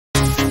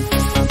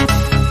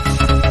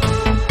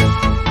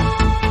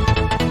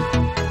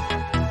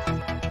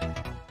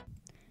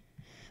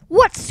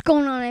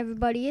going on,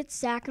 everybody? It's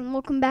Zach, and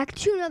welcome back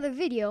to another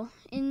video.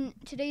 In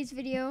today's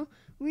video,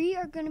 we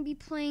are going to be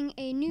playing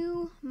a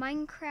new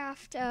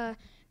Minecraft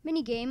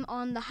minigame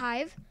on the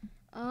Hive.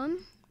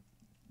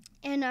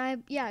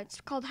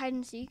 It's called Hide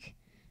and Seek.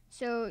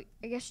 So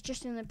I guess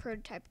just in the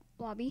prototype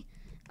lobby.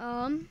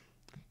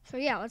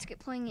 Let's get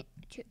playing.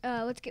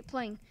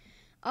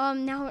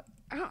 Now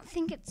I don't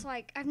think it's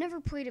like, I've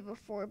never played it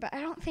before, but I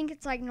don't think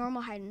it's like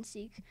normal hide and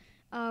seek,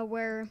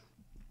 where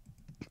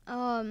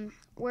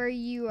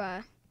you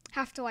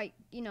have to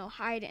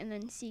hide and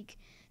then seek.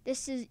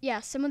 This is,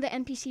 some of the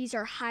NPCs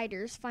are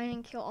hiders. Find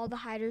and kill all the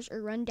hiders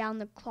or run down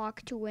the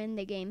clock to win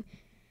the game.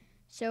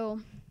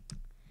 So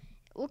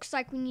it looks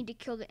like we need to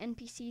kill the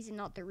NPCs and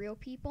not the real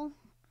people.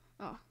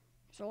 Oh,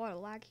 there's a lot of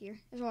lag here.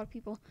 There's a lot of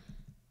people.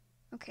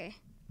 Okay,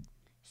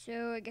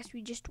 so I guess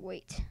we just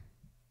wait.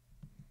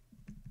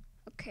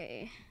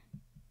 Okay,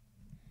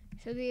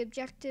 so the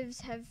objectives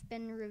have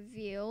been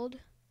revealed.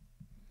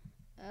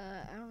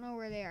 I don't know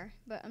where they are,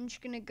 but I'm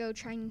just gonna go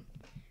try and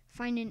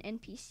find an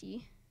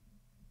NPC.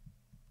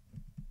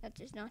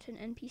 That is not an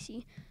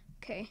NPC.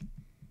 Okay.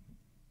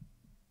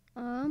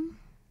 Oh,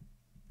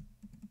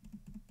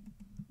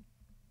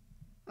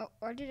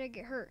 why did I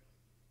get hurt?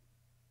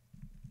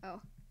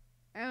 Oh,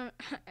 I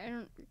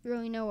don't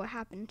really know what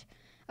happened.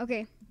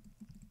 Okay.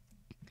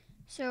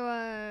 So,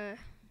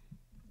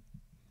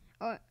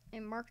 oh,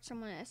 it marked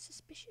someone as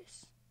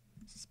suspicious.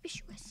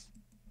 Suspicious.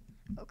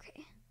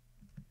 Okay.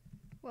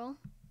 Well,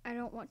 I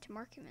don't want to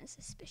mark him as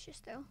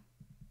suspicious, though.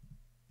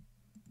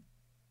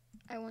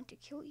 I want to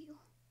kill you.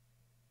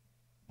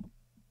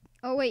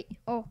 Oh, wait.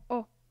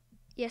 Oh.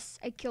 Yes,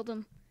 I killed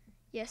him.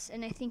 Yes,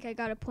 and I think I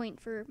got a point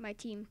for my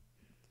team.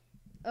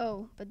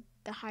 Oh, but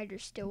the hider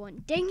still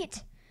won. Dang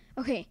it!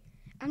 Okay,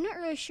 I'm not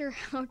really sure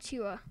how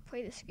to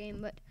play this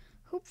game, but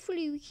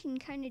hopefully we can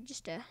kind of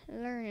just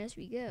learn as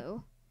we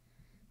go.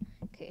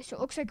 Okay, so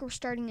it looks like we're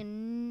starting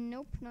in...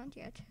 Nope, not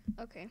yet.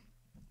 Okay.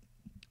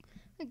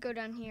 I'm gonna go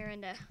down here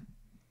and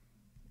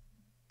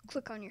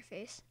click on your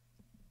face.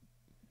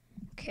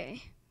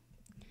 Okay.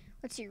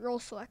 Let's see, role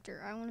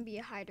selector. I want to be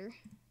a hider.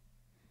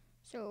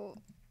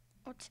 So,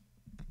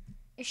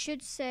 it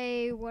should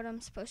say what I'm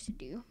supposed to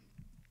do.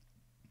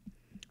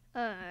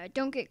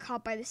 Don't get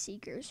caught by the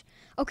seekers.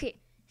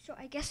 Okay, so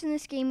I guess in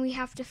this game we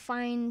have to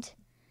find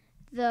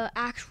the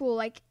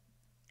actual,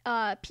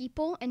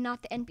 people and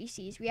not the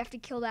NPCs. We have to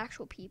kill the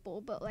actual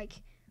people, but,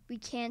 we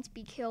can't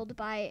be killed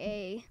by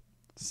a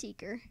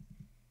seeker.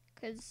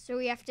 So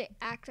we have to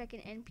act like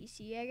an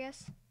NPC, I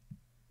guess.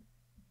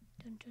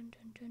 Dun, dun,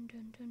 dun, dun,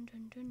 dun,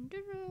 dun, dun, dun, dun,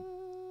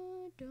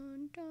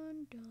 dun,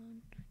 dun,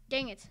 dun.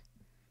 Dang it.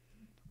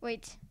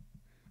 Wait.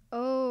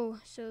 Oh,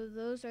 so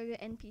those are the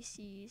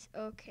NPCs.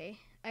 Okay.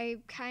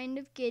 I'm kind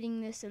of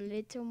getting this a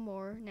little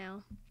more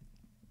now.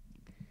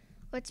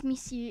 Let me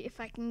see if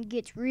I can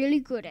get really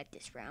good at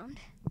this round.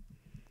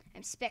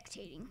 I'm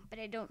spectating, but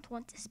I don't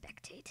want to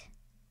spectate.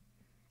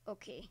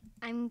 Okay.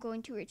 I'm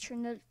going to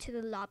return to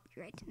the lobby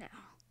right now,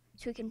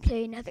 so we can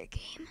play another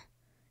game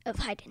of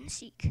hide and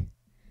seek.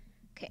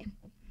 Okay.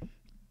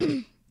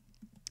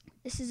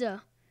 This is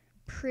a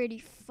pretty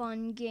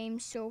fun game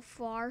so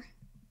far.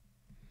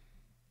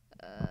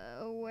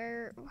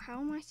 How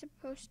am I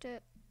supposed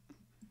to...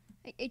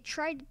 I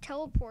tried to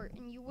teleport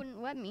and you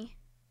wouldn't let me.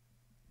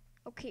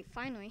 Okay,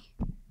 finally.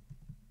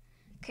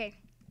 Okay.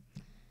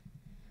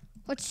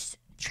 Let's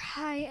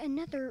try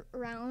another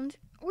round.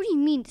 What do you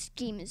mean this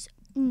game is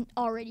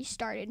already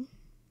started?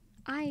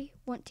 I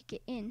want to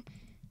get in.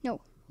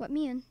 No, let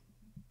me in.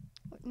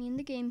 Let me in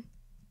the game.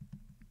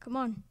 Come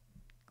on.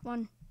 Come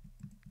on.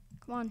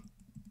 Come on.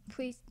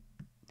 Please.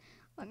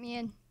 Let me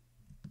in.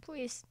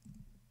 Please.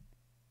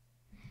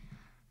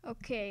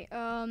 Okay,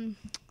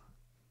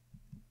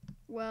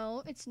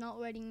 well, it's not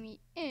letting me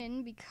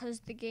in because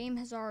the game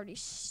has already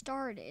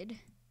started.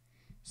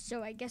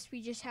 So I guess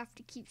we just have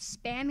to keep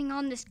spamming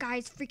on this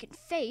guy's freaking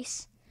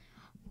face.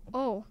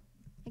 Oh,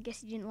 I guess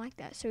he didn't like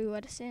that, so he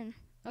let us in.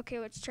 Okay,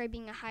 let's try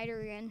being a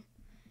hider again.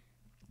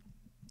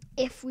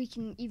 If we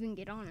can even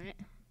get on it.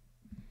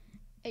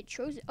 It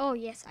shows it. Oh,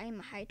 yes, I am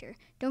a hider.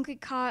 Don't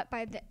get caught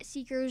by the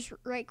seekers.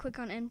 Right click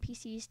on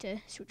NPCs to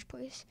switch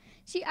place.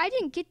 See, I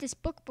didn't get this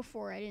book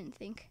before, I didn't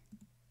think.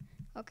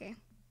 Okay.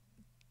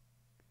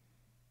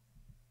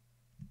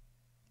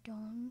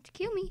 Don't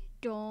kill me.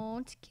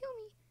 Don't kill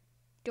me.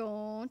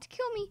 Don't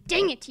kill me.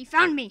 Dang it, he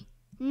found me.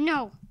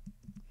 No.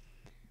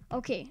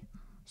 Okay,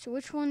 so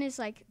which one is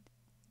the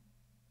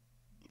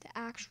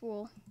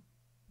actual...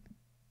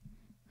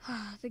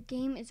 The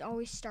game is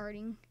always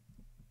starting.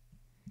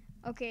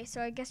 Okay, so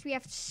I guess we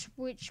have to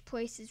switch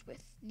places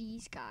with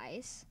these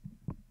guys.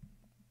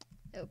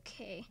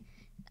 Okay.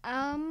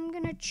 I'm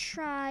gonna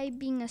try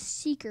being a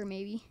seeker,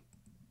 maybe.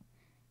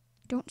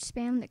 Don't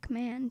spam the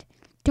command.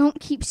 Don't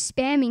keep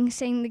spamming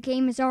saying the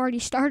game has already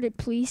started,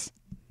 please.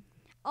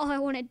 All I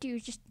want to do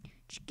is just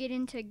get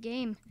into a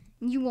game.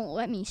 And you won't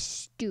let me,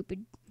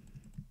 stupid.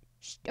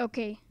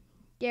 Okay,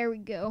 there we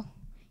go.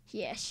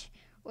 Yes.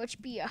 Let's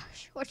be a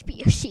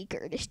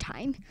seeker this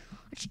time.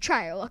 Let's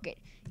try our luck at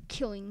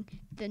killing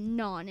the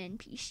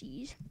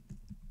non-NPCs.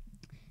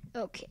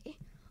 Okay.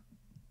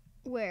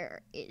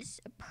 Where is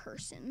a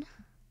person?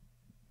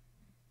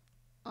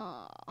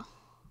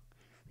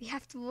 We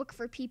have to look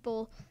for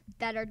people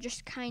that are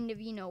just kind of,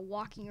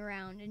 walking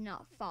around and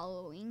not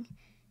following.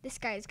 This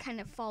guy is kind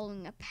of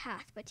following a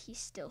path, but he's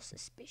still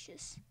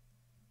suspicious.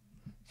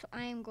 So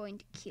I am going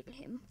to kill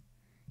him.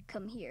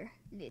 Come here,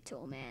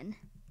 little man.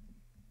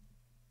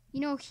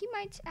 He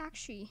might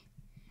actually...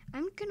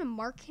 I'm going to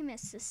mark him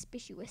as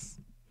suspicious.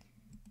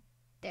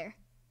 There.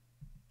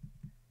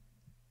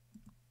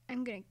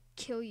 I'm going to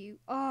kill you.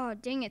 Oh,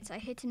 dang it. I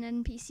hit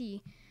an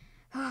NPC.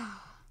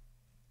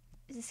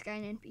 Is this guy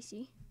an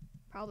NPC?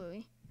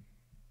 Probably.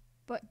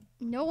 But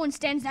no one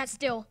stands that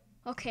still.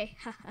 Okay,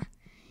 haha.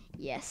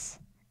 Yes,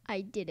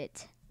 I did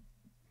it.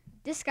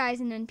 This guy's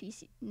an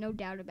NPC, no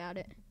doubt about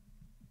it.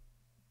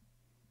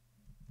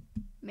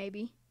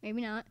 Maybe,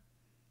 maybe not.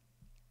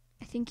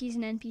 I think he's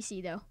an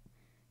NPC though.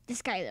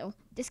 This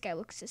guy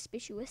looks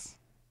suspicious.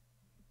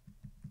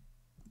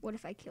 What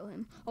if I kill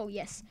him? Oh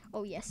yes,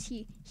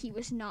 he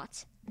was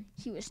not an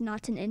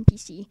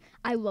NPC.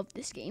 I love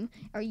this game.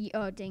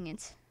 Oh dang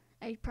it.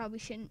 I probably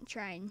shouldn't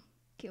try and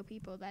kill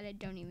people that I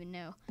don't even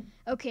know.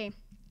 Okay.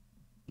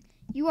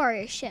 You are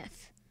a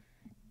chef.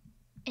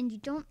 And you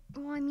don't,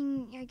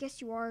 I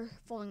guess you are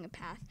following a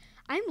path.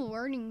 I'm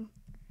learning,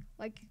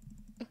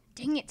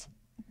 dang it.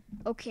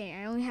 Okay,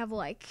 I only have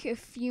a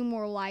few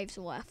more lives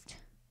left.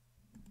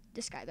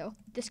 This guy though.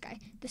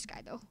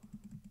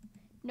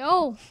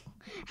 No!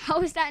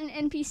 How is that an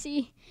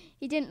NPC?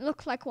 He didn't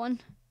look like one.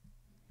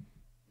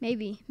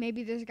 Maybe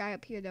there's a guy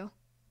up here though.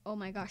 Oh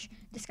my gosh,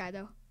 this guy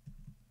though.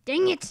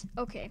 Dang it!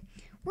 Okay,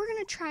 we're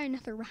gonna try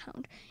another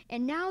round.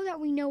 And now that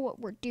we know what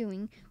we're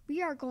doing,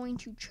 we are going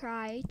to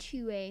try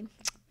to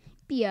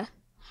be a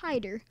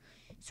hider.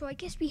 So I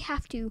guess we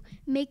have to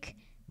make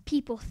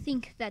people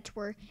think that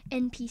we're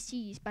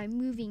NPCs by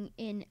moving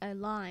in a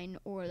line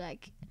or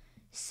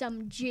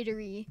some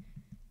jittery,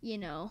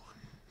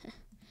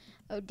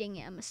 Oh dang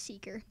it, I'm a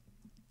seeker.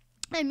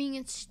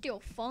 It's still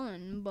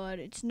fun, but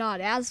it's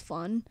not as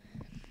fun.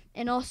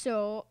 And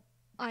also,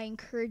 I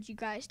encourage you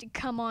guys to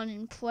come on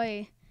and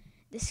play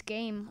this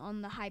game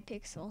on the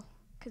Hypixel,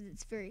 because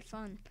it's very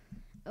fun.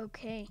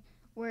 Okay,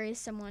 where is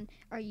someone?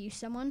 Are you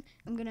someone?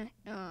 I'm gonna,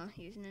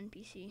 he's an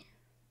NPC.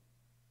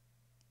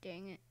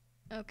 Dang it.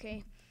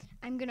 Okay,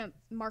 I'm gonna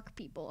mark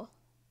people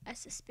as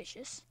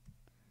suspicious.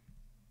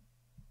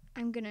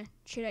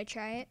 Should I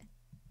try it?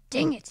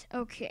 Dang it,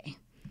 okay.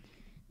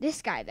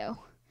 This guy though,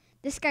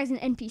 this guy's an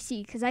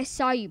NPC, because I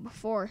saw you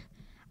before.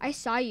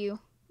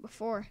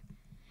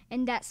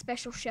 And that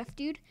special chef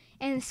dude,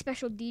 and the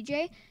special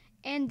DJ,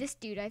 and this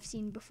dude I've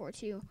seen before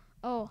too.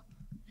 Oh,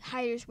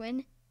 hiders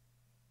win.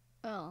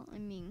 Well,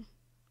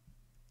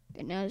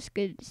 they're not as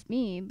good as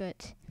me,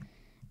 but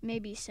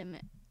maybe some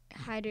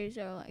hiders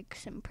are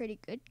some pretty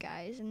good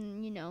guys,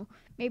 and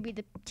maybe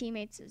the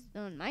teammates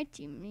on my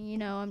team.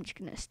 I'm just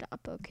gonna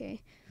stop.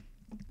 Okay,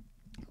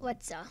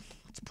 let's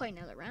play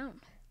another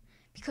round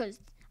because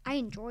I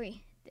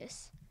enjoy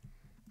this.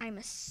 I'm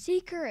a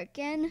seeker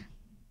again.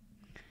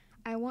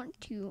 I want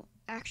to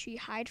actually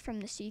hide from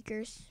the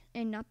seekers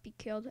and not be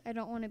killed. I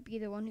don't want to be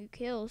the one who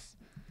kills.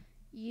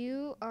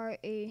 You are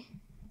a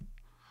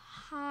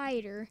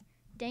hider.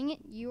 Dang it,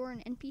 you are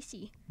an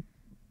NPC.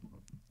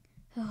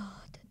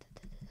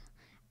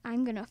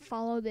 I'm gonna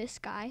follow this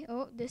guy.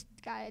 Oh, this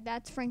guy,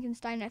 that's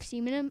Frankenstein. I've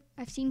seen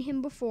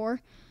him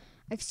before.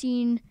 I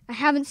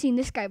haven't seen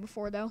this guy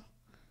before though.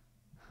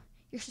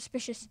 You're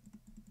suspicious.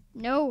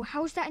 No,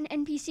 how is that an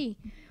NPC?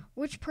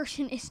 Which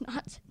person is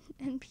not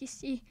an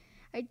NPC?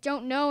 I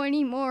don't know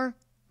anymore.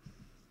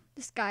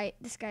 This guy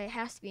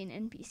has to be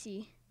an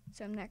NPC,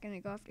 so I'm not gonna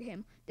go after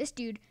him. This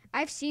dude,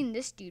 I've seen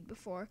this dude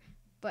before,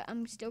 but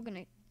I'm still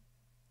gonna,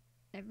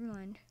 never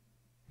mind.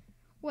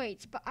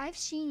 Wait, but I've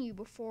seen you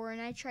before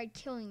and I tried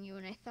killing you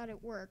and I thought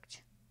it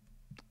worked.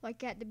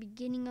 Like at the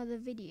beginning of the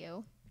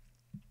video.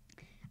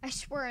 I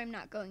swear I'm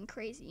not going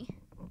crazy.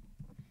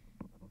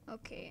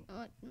 Okay,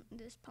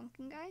 this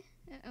pumpkin guy?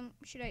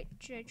 Should I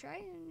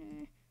try?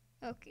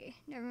 Okay,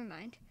 never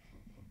mind.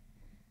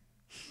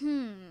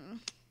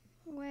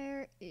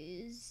 Where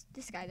is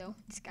this guy though?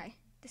 This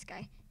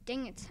guy.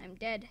 Dang it, I'm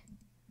dead.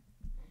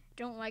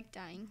 Don't like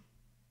dying.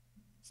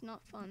 It's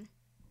not fun.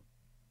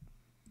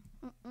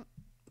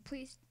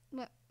 Please.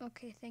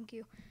 Okay, thank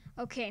you.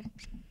 Okay.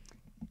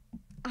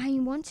 I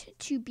want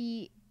to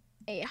be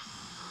a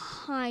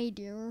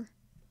hider.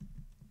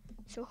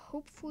 So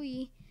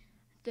hopefully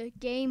the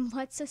game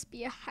lets us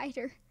be a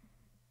hider.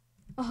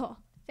 Oh,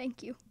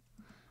 thank you.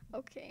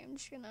 Okay, I'm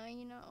just gonna,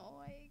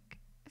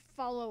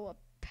 follow a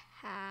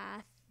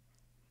path.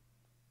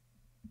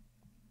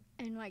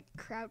 And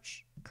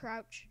crouch.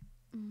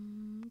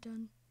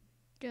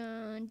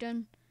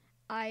 Done.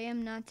 I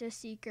am not a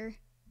seeker.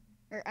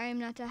 Or I am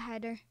not a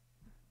hider.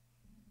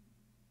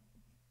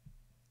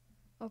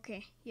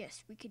 Okay,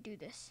 yes, we could do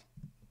this.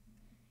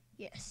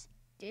 Yes,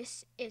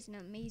 this is an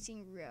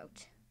amazing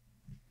route.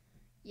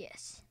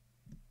 Yes.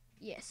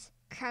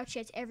 Crouch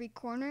at every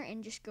corner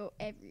and just go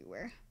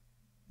everywhere.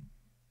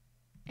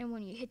 And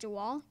when you hit a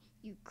wall,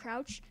 You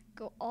crouch,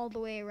 go all the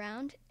way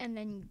around, and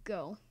then you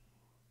go.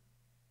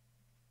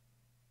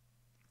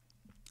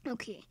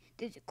 Okay,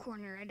 there's a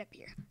corner right up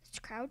here. Let's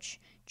crouch,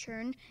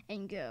 turn,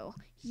 and go.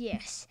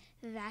 Yes,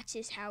 that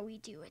is how we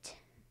do it.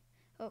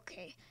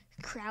 Okay,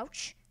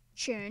 crouch,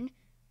 turn,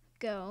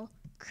 go,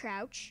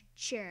 crouch,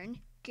 turn,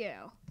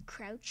 go,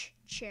 crouch,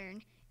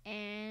 turn,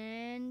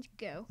 and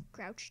go,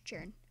 crouch,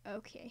 turn.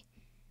 Okay.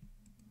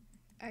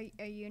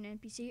 Are you an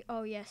NPC?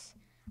 Oh, yes.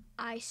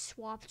 I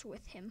swapped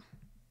with him.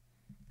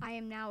 I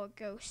am now a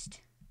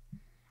ghost.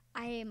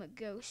 I am a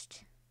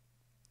ghost.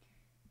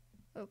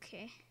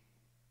 Okay.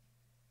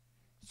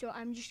 So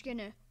I'm just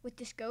gonna, with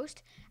this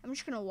ghost, I'm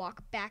just gonna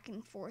walk back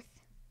and forth.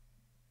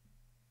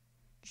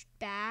 Just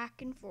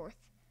back and forth.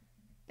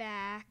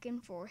 Back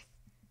and forth.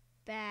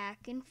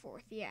 Back and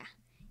forth. Yeah.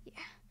 Yeah.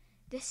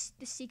 This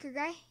seeker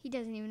guy, he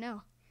doesn't even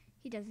know.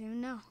 He doesn't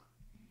even know.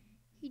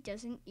 He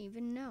doesn't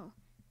even know.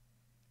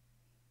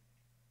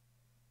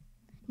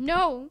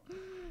 No!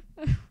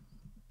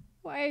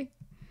 Why?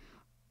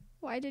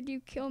 Why did you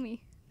kill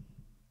me?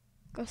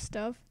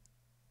 Gustav?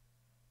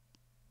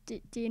 Do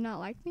you not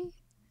like me?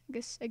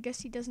 I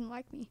guess he doesn't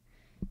like me.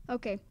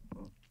 Okay.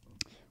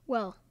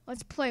 Well,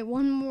 let's play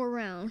one more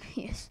round.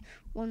 Yes,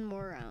 one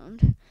more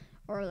round.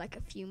 Or like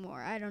a few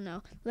more. I don't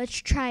know. Let's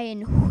try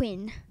and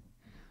win.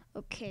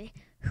 Okay.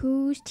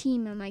 Whose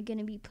team am I going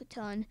to be put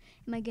on?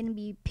 Am I going to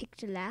be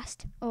picked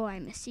last? Oh,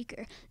 I'm a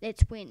seeker.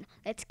 Let's win.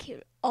 Let's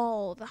kill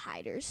all the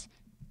hiders.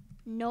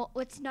 No,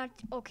 let's not.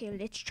 Okay,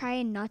 let's try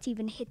and not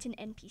even hit an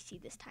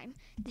NPC this time.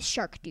 The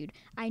shark dude.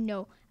 I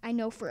know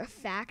for a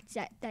fact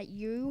that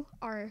you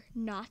are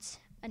not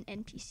an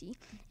NPC.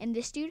 And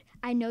this dude,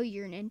 I know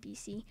you're an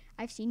NPC.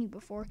 I've seen you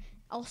before.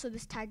 Also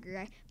this tiger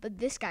guy. But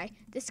this guy,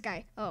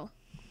 oh,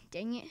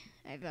 dang it.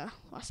 I've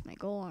lost my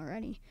goal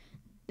already.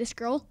 This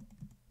girl,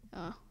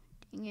 oh,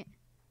 dang it.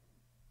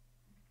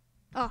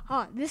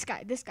 This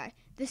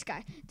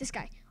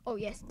guy. Oh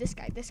yes, this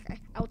guy.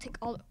 I will take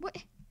all. What?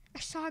 I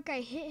saw a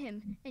guy hit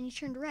him and he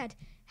turned red.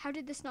 How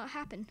did this not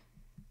happen?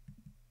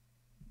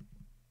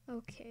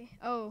 Okay.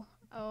 Oh,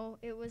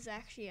 it was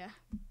actually a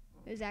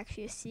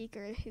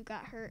seeker who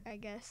got hurt, I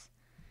guess.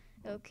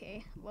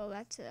 Okay. Well,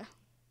 that's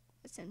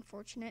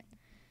unfortunate.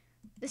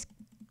 This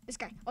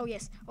guy. Oh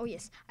yes.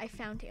 I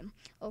found him.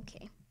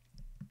 Okay.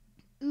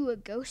 Ooh, a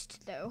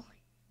ghost though.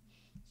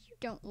 You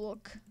don't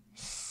look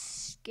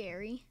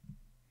scary.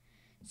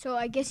 So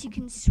I guess you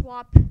can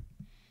swap.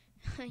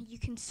 You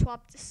can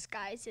swap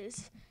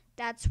disguises.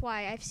 That's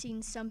why I've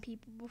seen some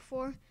people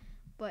before,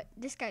 but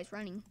this guy's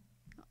running.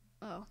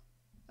 Oh,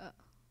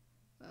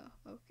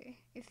 okay.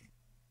 If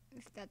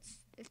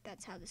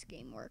that's how this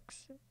game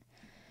works.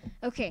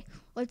 Okay,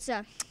 let's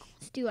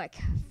do like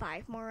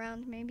 5 more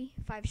rounds, maybe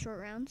 5 short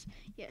rounds.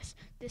 Yes,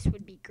 this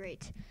would be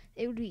great.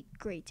 It would be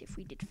great if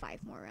we did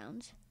 5 more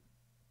rounds.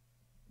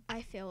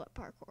 I fail at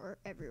parkour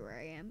everywhere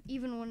I am,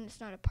 even when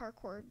it's not a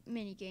parkour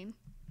minigame.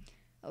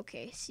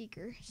 Okay,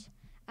 seekers.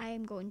 I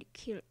am going to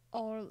kill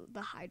all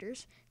the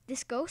hiders.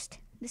 This ghost,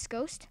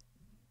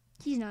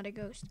 he's not a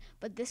ghost.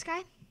 But this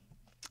guy,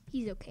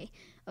 he's okay.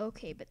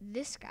 Okay, but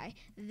this guy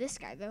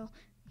though,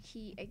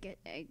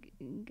 I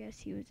guess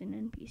he was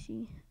an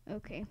NPC.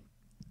 Okay.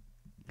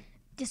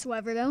 This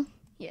lever though,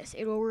 yes,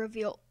 it will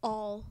reveal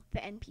all the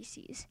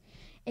NPCs.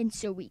 And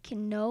so we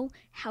can know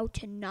how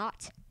to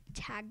not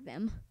tag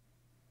them.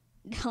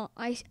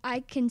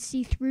 I can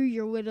see through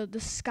your little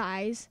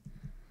disguise.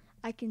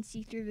 I can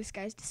see through this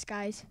guy's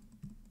disguise.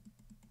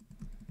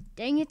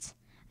 Dang it.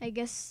 I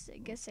guess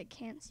I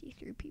can't see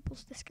through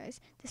people's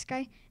disguise. This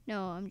guy?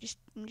 No, I'm just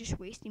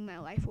wasting my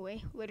life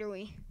away,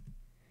 literally.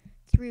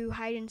 Through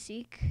hide and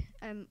seek,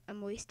 I'm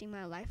wasting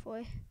my life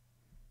away.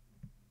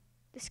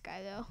 This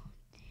guy though,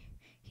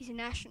 he's an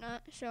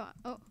astronaut, so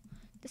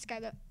this guy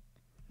though.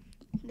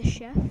 The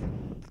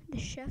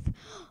chef.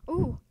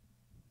 Ooh.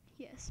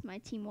 Yes, my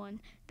team won.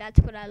 That's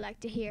what I like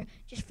to hear.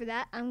 Just for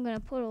that, I'm going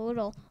to put a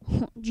little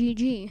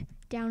GG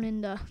down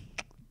in the,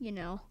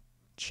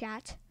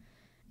 chat.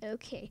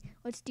 Okay,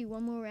 let's do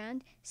one more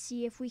round.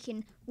 See if we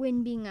can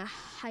win being a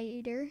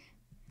hider.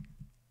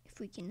 If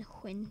we can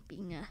win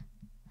being a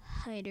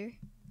hider,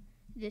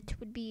 that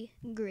would be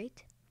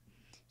great.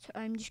 So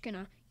I'm just going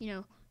to,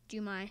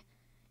 do my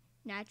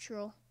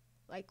natural,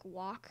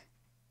 walk.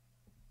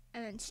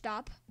 And then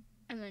stop.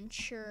 And then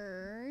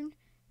churn.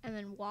 And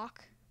then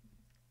walk.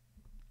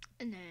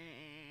 And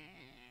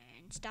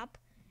then stop,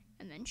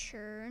 and then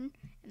churn,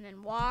 and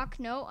then walk.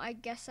 No, I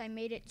guess I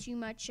made it too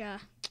much,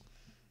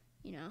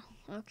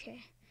 okay.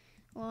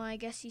 Well, I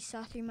guess you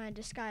saw through my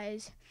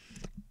disguise.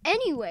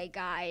 Anyway,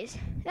 guys,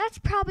 that's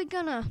probably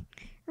gonna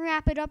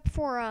wrap it up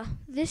for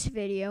this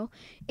video.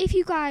 If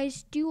you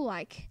guys do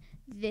like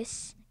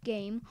this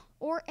game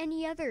or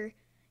any other,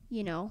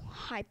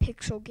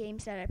 Hypixel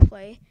games that I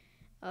play,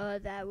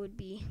 that would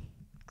be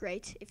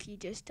great if you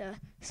just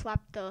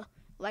slap the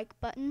like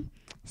button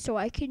so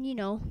I can,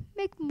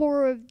 make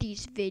more of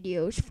these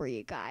videos for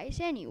you guys.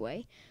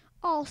 Anyway,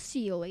 I'll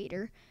see you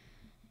later.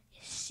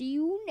 See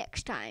you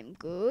next time.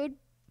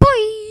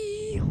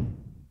 Goodbye.